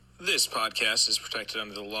This podcast is protected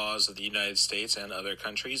under the laws of the United States and other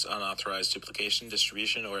countries. Unauthorized duplication,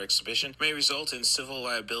 distribution, or exhibition may result in civil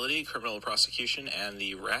liability, criminal prosecution, and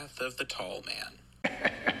the wrath of the tall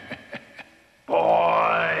man.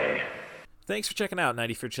 Boy! Thanks for checking out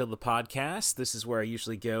 90 for Chill, the podcast. This is where I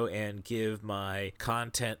usually go and give my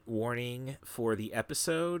content warning for the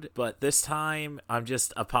episode, but this time I'm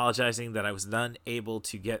just apologizing that I was unable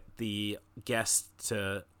to get the guest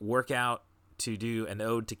to work out to do an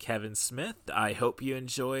ode to Kevin Smith. I hope you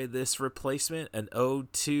enjoy this replacement, an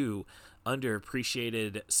ode to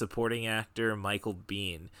underappreciated supporting actor Michael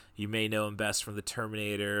Biehn. You may know him best from The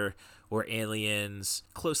Terminator or Aliens,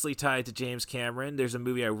 closely tied to James Cameron. There's a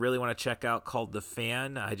movie I really want to check out called The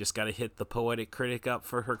Fan. I just got to hit the Poetic Critic up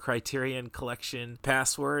for her Criterion Collection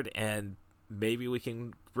password, and maybe we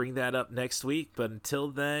can bring that up next week. But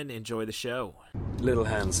until then, enjoy the show. Little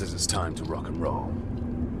Hand says it's time to rock and roll.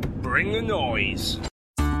 Bring the noise.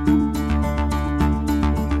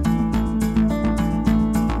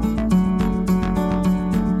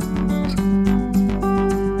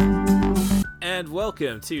 And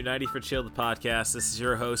welcome to 90 for Chill, the podcast. This is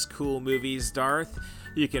your host, Cool Movies Darth.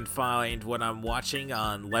 You can find what I'm watching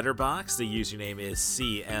on Letterboxd. The username is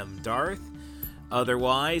CMDarth.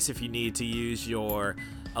 Otherwise, if you need to use your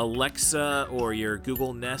Alexa or your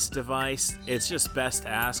Google Nest device, it's just best to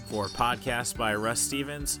ask for Podcast by Russ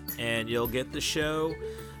Stevens, and you'll get the show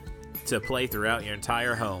to play throughout your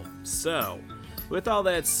entire home. So, with all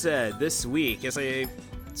that said, this week, as I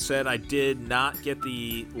said, I did not get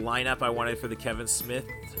the lineup I wanted for the Kevin Smith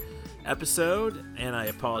episode, and I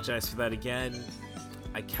apologize for that again.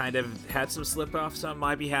 I kind of had some slip-offs on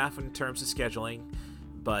my behalf in terms of scheduling,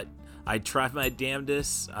 but I tried my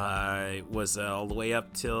damnedest. I was all the way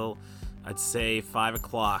up till, I'd say, 5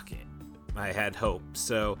 o'clock. I had hope.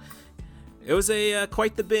 So it was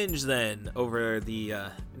quite the binge then over the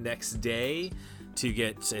next day to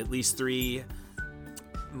get at least 3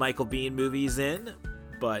 Michael Biehn movies in.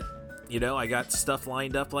 But, you know, I got stuff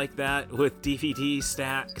lined up like that with DVD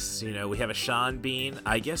stacks. You know, we have a Sean Bean.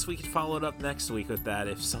 I guess we could follow it up next week with that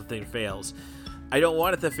if something fails. I don't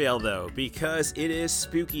want it to fail, though, because it is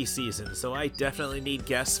spooky season, so I definitely need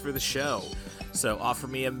guests for the show. So offer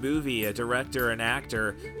me a movie, a director, an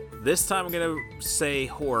actor. This time I'm going to say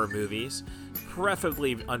horror movies,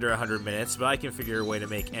 preferably under 100 minutes, but I can figure a way to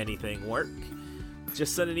make anything work.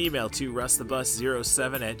 Just send an email to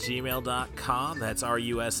russthebus07@gmail.com. That's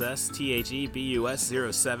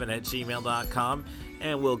RUSSTHEBUS07@gmail.com,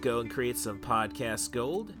 and we'll go and create some podcast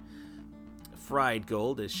gold. Fried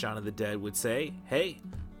gold, as Shaun of the Dead would say. Hey,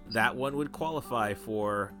 that one would qualify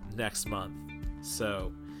for next month.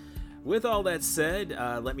 So, with all that said,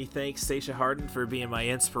 let me thank Stacia Harden for being my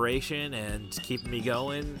inspiration and keeping me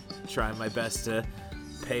going. Trying my best to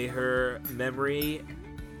pay her memory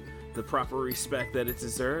the proper respect that it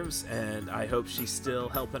deserves, and I hope she's still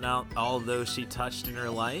helping out all of those she touched in her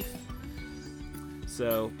life.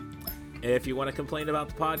 So, if you want to complain about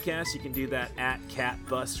the podcast, you can do that at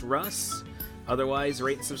CatBusRuss. Otherwise,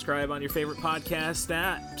 rate and subscribe on your favorite podcast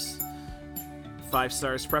apps. 5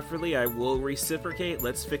 stars preferably. I will reciprocate.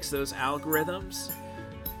 Let's fix those algorithms.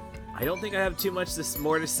 I don't think I have too much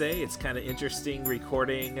more to say. It's kind of interesting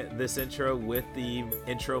recording this intro with the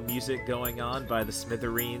intro music going on by the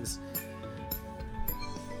Smithereens.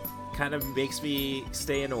 Kind of makes me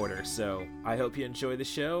stay in order. So I hope you enjoy the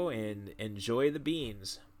show and enjoy the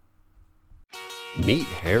beans. Meet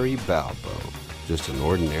Harry Balbo. Just an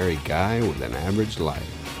ordinary guy with an average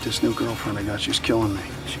life. This new girlfriend I got, she's killing me.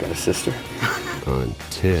 She got a sister?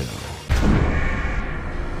 Until...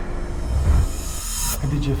 I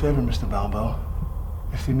did you a favor, Mr. Balbo.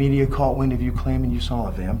 If the media caught wind of you claiming you saw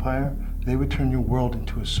a vampire, they would turn your world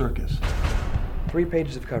into a circus. 3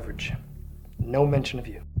 pages of coverage. No mention of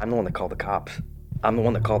you. I'm the one that called the cops.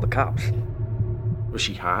 Was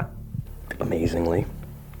she hot? Amazingly.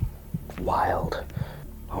 Wild.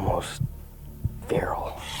 Almost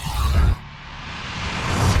feral.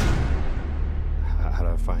 How do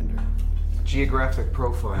I find her? Geographic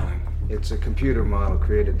profiling. It's a computer model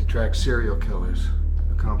created to track serial killers.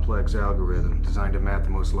 A complex algorithm designed to map the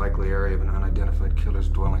most likely area of an unidentified killer's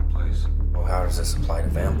dwelling place. Well, how does this apply to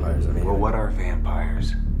vampires? Well, what are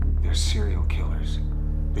vampires? They're serial killers.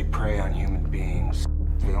 They prey on human beings.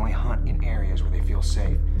 They only hunt in areas where they feel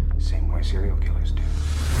safe, the same way serial killers do.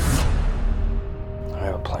 I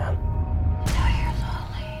have a plan. Now you're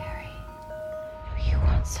lonely, Harry. You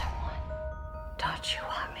want someone. Don't you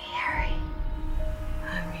want me, Harry?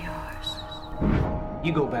 I'm yours.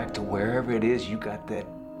 You go back to wherever it is you got that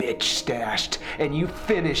bitch stashed, and you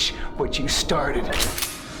finish what you started.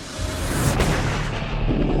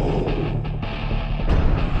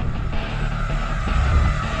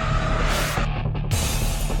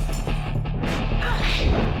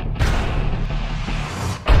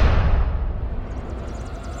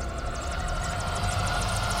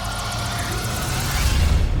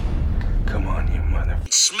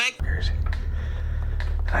 Smack.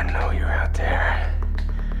 I know you're out there.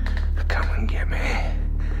 Come and get me.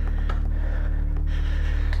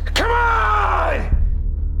 Come on!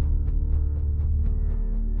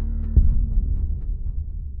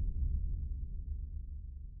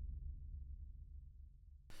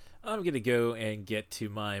 I'm going to go and get to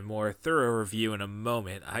my more thorough review in a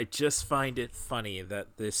moment. I just find it funny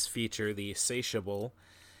that this feature, The Insatiable,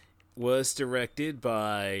 was directed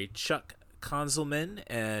by Chuck Konzelman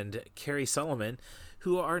and Carrie Sullivan,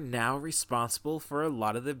 who are now responsible for a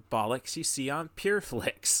lot of the bollocks you see on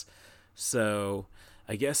PureFlix. So,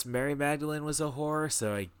 I guess Mary Magdalene was a whore,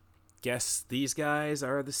 so I guess these guys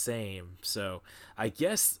are the same. So, I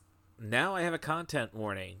guess now I have a content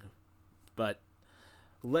warning, but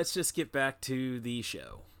let's just get back to the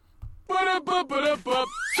show.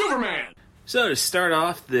 Superman! So to start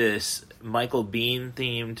off this Michael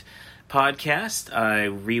Biehn-themed podcast, I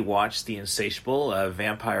rewatched The Insatiable, a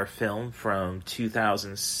vampire film from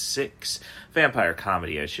 2006. Vampire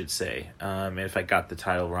comedy, I should say. And if I got the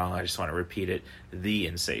title wrong, I just want to repeat it. The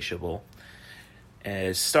Insatiable.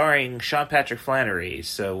 Starring Sean Patrick Flanery.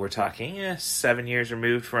 So we're talking 7 years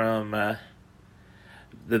removed from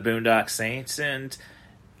the Boondock Saints, and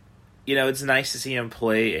you know, it's nice to see him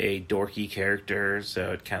play a dorky character,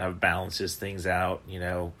 so it kind of balances things out, you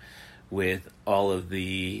know, with all of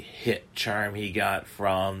the hit charm he got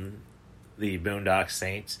from the Boondock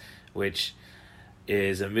Saints, which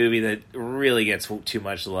is a movie that really gets too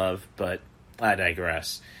much love, but I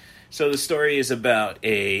digress. So the story is about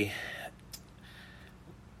a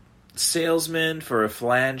salesman for a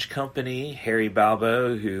flange company, Harry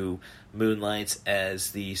Balbo, who moonlights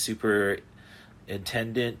as the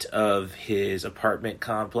superintendent of his apartment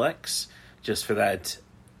complex, just for that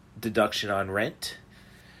deduction on rent.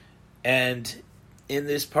 And in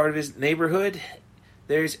this part of his neighborhood,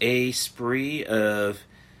 there's a spree of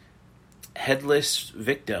headless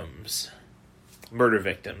victims, murder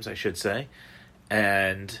victims, I should say.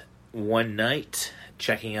 And one night,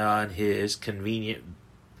 checking on his convenient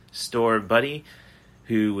store buddy,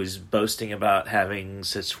 who was boasting about having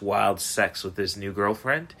such wild sex with his new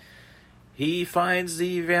girlfriend, he finds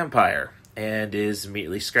the vampire and is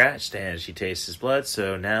immediately scratched, and she tastes his blood,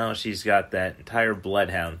 so now she's got that entire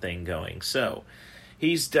bloodhound thing going. So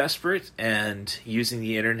he's desperate and using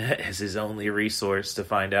the internet as his only resource to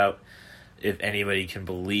find out if anybody can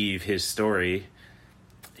believe his story.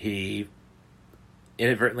 He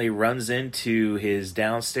inadvertently runs into his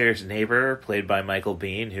downstairs neighbor, played by Michael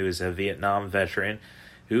Biehn, who is a Vietnam veteran,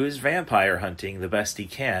 who is vampire hunting the best he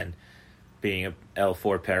can, being a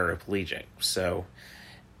L4 paraplegic. So,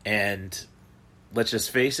 and let's just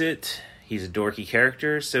face it, he's a dorky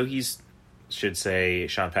character, so should say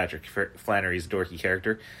Sean Patrick Flanery's a dorky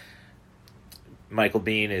character. Michael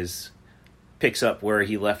Biehn picks up where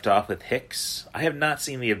he left off with Hicks. I have not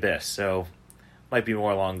seen The Abyss, so might be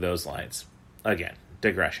more along those lines. Again,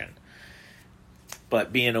 digression.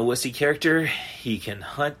 But being a wussy character, he can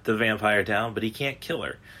hunt the vampire down, but he can't kill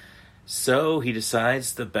her. So he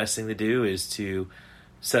decides the best thing to do is to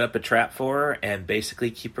set up a trap for her and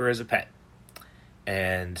basically keep her as a pet.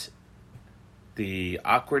 And the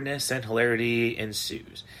awkwardness and hilarity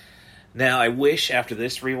ensues. Now, I wish after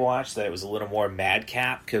this rewatch that it was a little more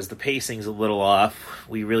madcap, because the pacing's a little off.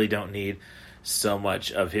 We really don't need so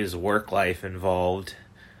much of his work life involved.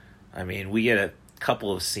 I mean, we get a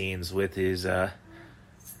couple of scenes with his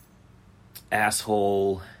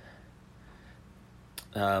asshole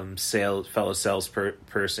fellow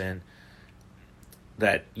salesperson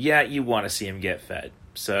that, yeah, you want to see him get fed.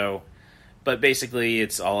 So, but basically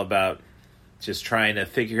it's all about just trying to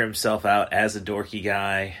figure himself out as a dorky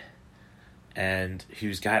guy and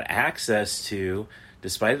who's got access to,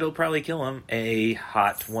 despite it'll probably kill him, a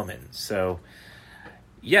hot woman. So,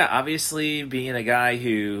 yeah, obviously being a guy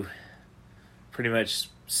who pretty much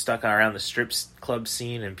stuck around the strip club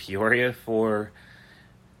scene in Peoria for,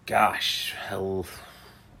 gosh,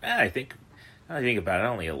 I think about it,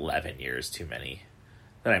 only 11 years too many.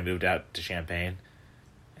 Then I moved out to Champaign,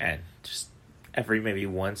 and just maybe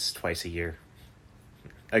once, twice a year.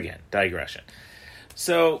 Again, digression.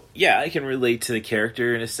 So, yeah, I can relate to the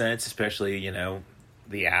character in a sense, especially, you know,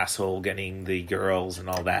 the asshole getting the girls and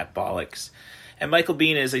all that bollocks. And Michael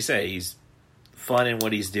Biehn, as I say, he's fun in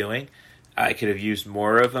what he's doing. I could have used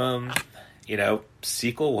more of him, you know,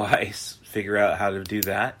 sequel-wise, figure out how to do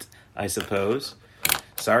that, I suppose.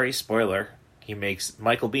 Sorry, spoiler.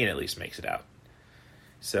 Michael Biehn at least makes it out.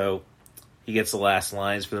 So, he gets the last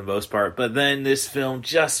lines for the most part, but then this film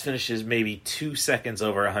just finishes maybe 2 seconds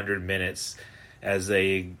over 100 minutes as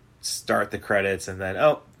they start the credits, and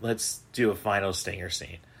then, let's do a final stinger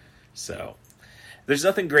scene. So, There's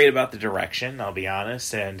nothing great about the direction, I'll be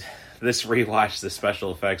honest, and this rewatch, the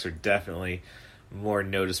special effects are definitely more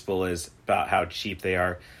noticeable as about how cheap they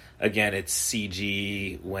are. Again, it's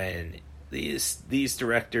CG when these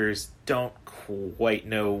directors don't quite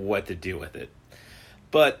know what to do with it.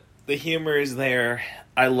 But the humor is there.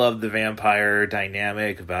 I love the vampire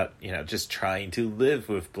dynamic about, just trying to live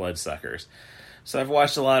with bloodsuckers. So I've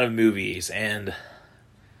watched a lot of movies, and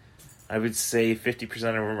I would say 50% of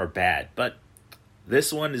them are bad. But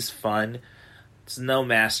this one is fun. It's no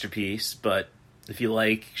masterpiece, but if you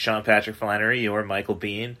like Sean Patrick Flanery or Michael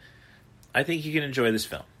Biehn, I think you can enjoy this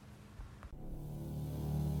film.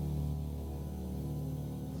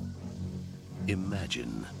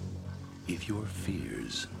 Imagine if your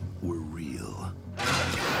fears were real. I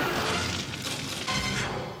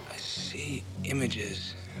see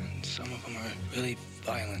images, and some of them are really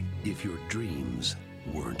violent. If your dreams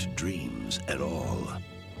weren't dreams at all.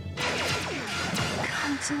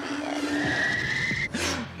 Come to me, Eddie.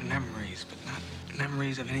 Memories, but not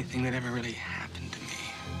memories of anything that ever really happened to me.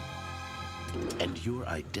 And your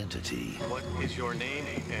identity... What is your name,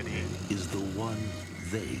 Eddie? ...is the one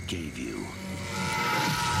they gave you.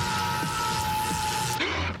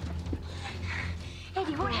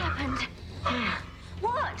 Eddie, what happened?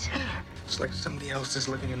 What? It's like somebody else is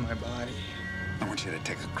living in my body. I want you to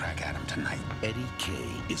take a crack at him tonight. Eddie Kay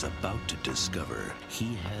is about to discover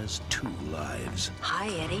he has two lives. Hi,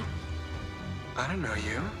 Eddie. I don't know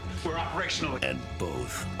you. We're operational. And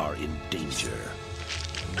both are in danger.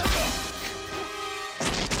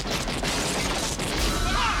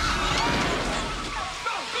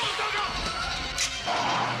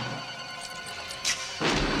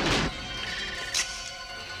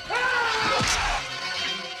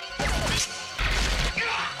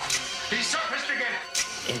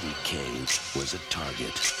 Eddie Kay was a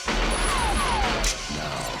target.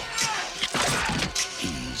 Now,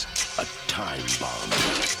 he's a time bomb.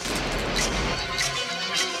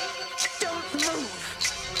 Don't move.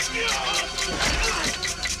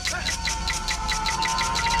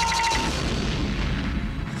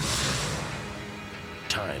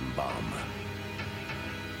 Time bomb.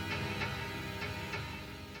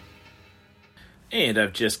 And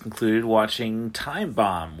I've just concluded watching Time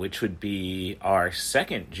Bomb, which would be our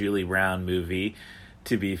second Julie Brown movie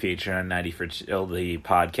to be featured on 90 for Chill, the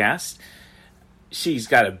podcast. She's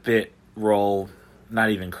got a bit role, not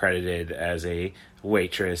even credited as a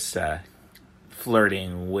waitress,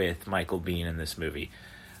 flirting with Michael Biehn in this movie.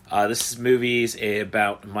 This movie is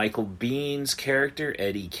about Michael Bihn's character,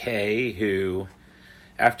 Eddie Kay, who,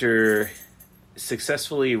 after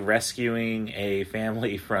successfully rescuing a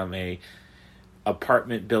family from a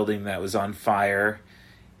apartment building that was on fire,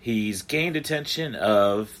 he's gained attention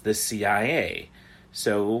of the CIA.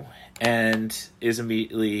 And is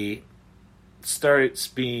immediately starts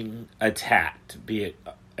being attacked, be it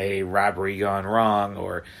a robbery gone wrong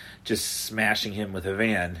or just smashing him with a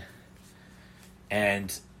van.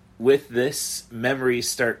 And with this, memories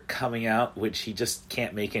start coming out which he just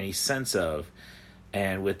can't make any sense of.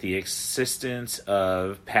 And with the assistance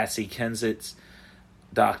of Patsy Kensett's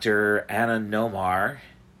Dr. Anna Nomar,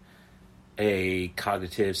 a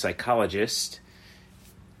cognitive psychologist,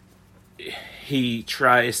 he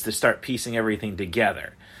tries to start piecing everything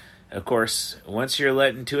together. Of course, once you're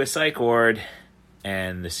let into a psych ward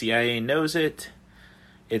and the CIA knows it,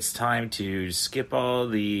 it's time to skip all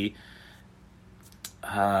the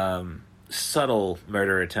subtle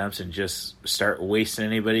murder attempts and just start wasting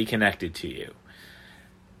anybody connected to you.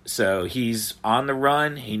 So he's on the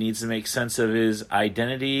run. He needs to make sense of his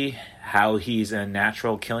identity, how he's a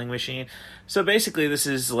natural killing machine. So basically this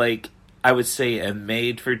is like, I would say, a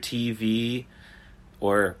made-for-TV,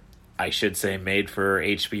 or I should say made-for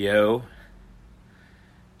HBO,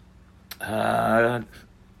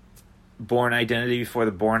 Bourne Identity before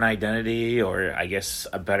the Bourne Identity, or I guess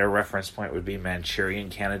a better reference point would be Manchurian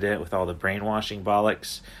Candidate with all the brainwashing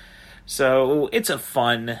bollocks. So it's a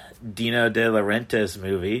fun Dino De Laurentiis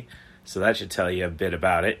movie, so that should tell you a bit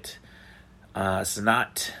about it. I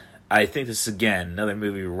think this is, again, another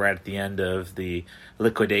movie right at the end of the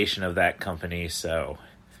liquidation of that company. So,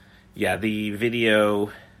 yeah, the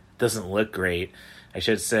video doesn't look great. I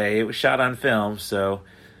should say it was shot on film, so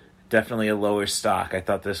definitely a lower stock. I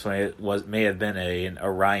thought this one may have been an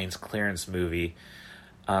Orion's Clearance movie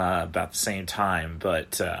about the same time,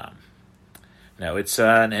 but no, it's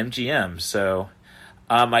an MGM. So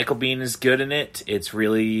Michael Biehn is good in it. It's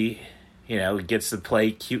really, he gets to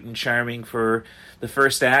play cute and charming for the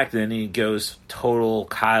first act, and then he goes total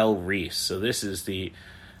Kyle Reese. So this is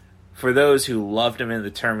for those who loved him in The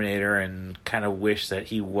Terminator and kind of wish that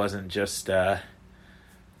he wasn't just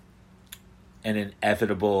an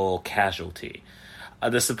inevitable casualty.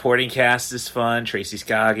 The supporting cast is fun. Tracy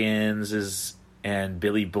Scoggins and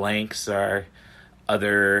Billy Blanks are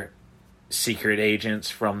other secret agents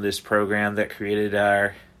from this program that created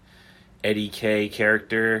our Eddie K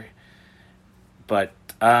character. But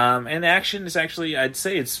and action is actually, I'd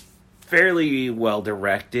say it's fairly well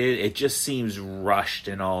directed. It just seems rushed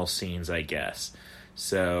in all scenes, I guess.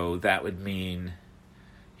 So that would mean,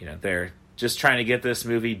 they're just trying to get this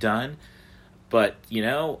movie done. But,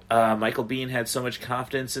 Michael Biehn had so much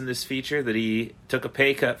confidence in this feature that he took a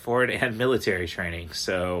pay cut for it and military training.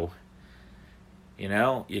 So, you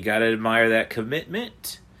got to admire that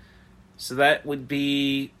commitment. So that would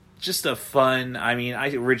be just a fun...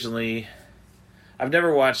 I've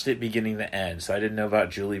never watched it beginning to end, so I didn't know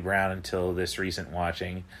about Julie Brown until this recent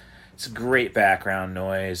watching. It's a great background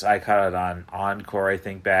noise. I caught it on Encore, I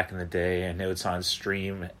think, back in the day. I know it's on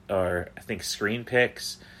Stream, or I think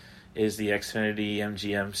ScreenPix is the Xfinity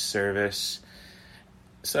MGM service.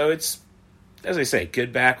 So it's, as I say,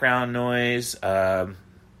 good background noise. You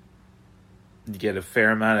get a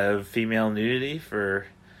fair amount of female nudity for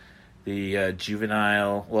the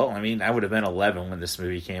juvenile... Well, I would have been 11 when this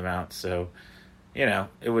movie came out, so...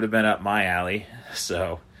 it would have been up my alley.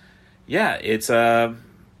 So, yeah, it's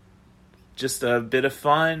just a bit of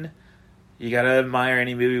fun. You gotta admire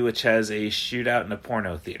any movie which has a shootout in a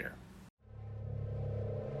porno theater.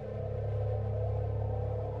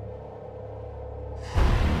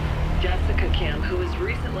 Jessica Kim, who was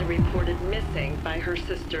recently reported missing by her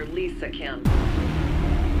sister Lisa Kim.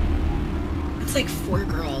 It's like 4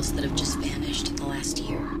 girls that have just vanished in the last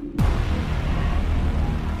year.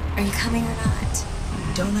 Are you coming or not?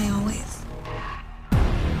 Don't I always?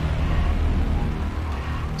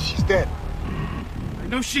 She's dead. I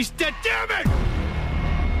know she's dead, damn it!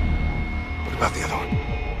 What about the other one?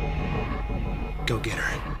 Go get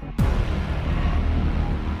her.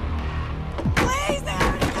 Please,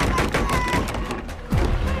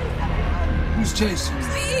 Who's chasing?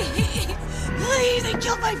 Please! Please, they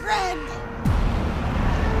killed my friend!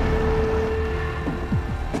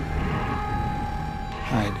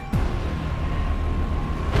 Hide.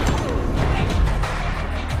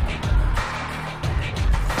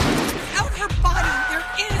 Without her body, there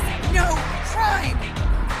is no crime!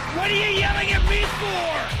 What are you yelling at me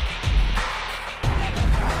for?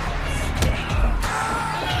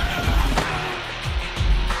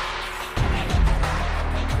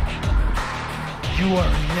 You are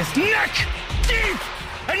in this neck deep,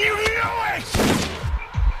 and you know it!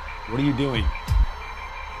 What are you doing?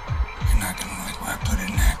 You're not gonna like where I put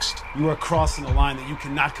it next. You are crossing a line that you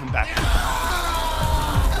cannot come back from.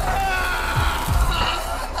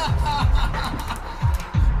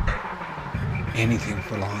 Anything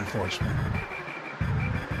for law enforcement.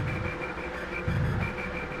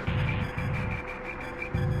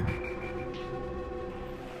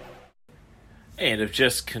 And I've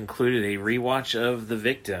just concluded a rewatch of The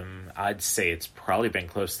Victim. I'd say it's probably been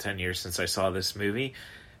close to 10 years since I saw this movie,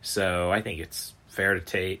 so I think it's fair to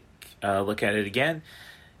take a look at it again.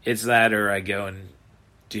 It's that, or I go and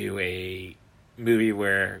do a movie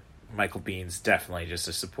where Michael Bihn's definitely just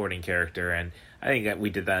a supporting character, and I think that we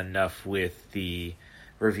did that enough with the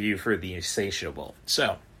review for The Insatiable.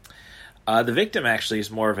 So, The Victim actually is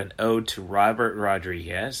more of an ode to Robert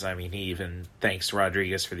Rodriguez. He even thanks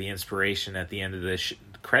Rodriguez for the inspiration at the end of the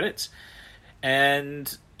credits.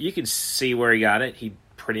 And you can see where he got it. He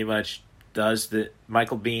pretty much does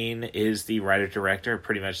Michael Biehn is the writer-director,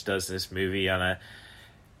 pretty much does this movie on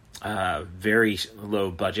a very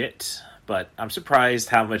low budget. But I'm surprised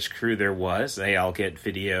how much crew there was. They all get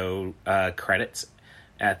video credits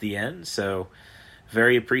at the end, so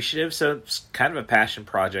very appreciative. So it's kind of a passion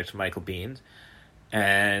project, Michael Biehn,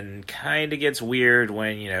 and kind of gets weird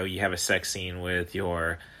when you have a sex scene with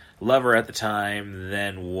your lover at the time,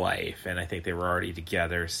 then wife, and I think they were already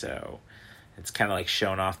together, so it's kind of like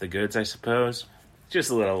showing off the goods, I suppose.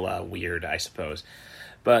 Just a little weird, I suppose.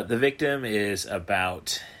 But The Victim is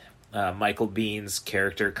about Michael Bihn's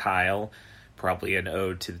character, Kyle, probably an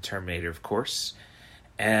ode to the Terminator, of course,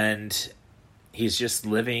 and he's just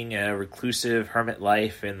living a reclusive hermit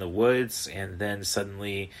life in the woods, and then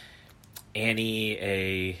suddenly Annie,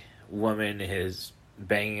 a woman, is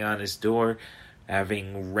banging on his door,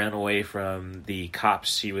 having run away from the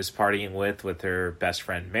cops she was partying with her best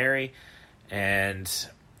friend Mary, and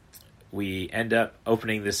we end up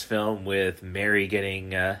opening this film with Mary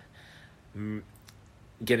getting her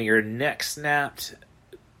neck snapped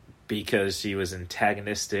because she was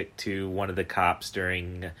antagonistic to one of the cops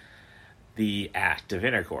during the act of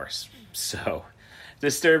intercourse. So,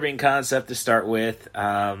 disturbing concept to start with.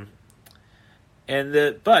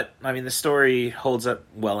 But the story holds up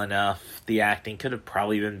well enough. The acting could have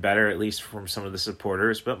probably been better, at least from some of the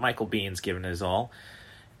supporters, but Michael Biehn's given his all.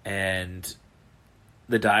 And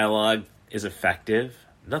the dialogue is effective.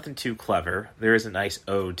 Nothing too clever. There is a nice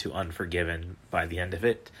ode to Unforgiven by the end of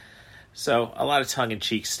it. So, a lot of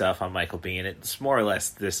tongue-in-cheek stuff on Michael Biehn. It's more or less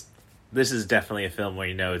this is definitely a film where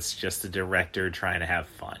you know it's just the director trying to have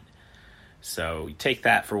fun. So, you take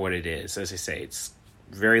that for what it is. As I say, it's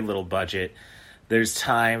very little budget. There's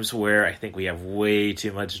times where I think we have way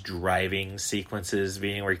too much driving sequences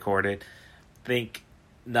being recorded.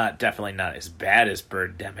 Definitely not as bad as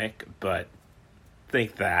Birdemic, but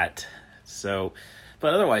think that. So,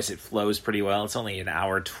 but otherwise it flows pretty well. It's only an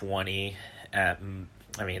hour 20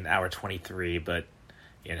 an hour 23, but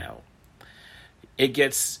it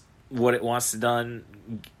gets what it wants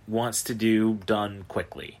to do done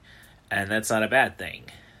quickly, and that's not a bad thing.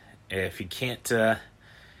 If you can't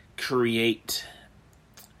create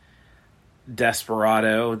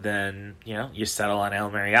Desperado, then you settle on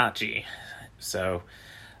El Mariachi. So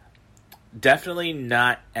definitely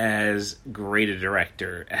not as great a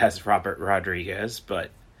director as Robert Rodriguez,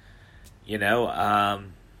 but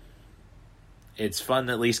it's fun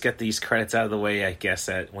to at least get these credits out of the way, I guess,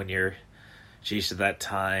 when you're, at that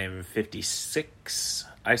time, 56,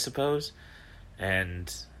 I suppose.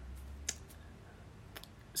 And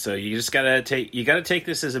so you just gotta take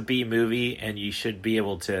this as a B movie, and you should be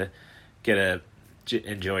able to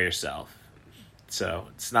enjoy yourself. So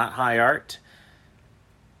it's not high art,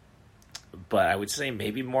 but I would say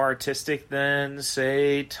maybe more artistic than,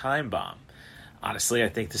 say, Time Bomb. Honestly, I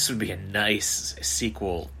think this would be a nice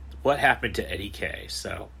sequel. What Happened to Eddie K?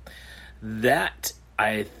 So that,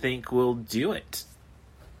 I think, will do it.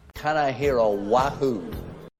 Can I hear a wahoo?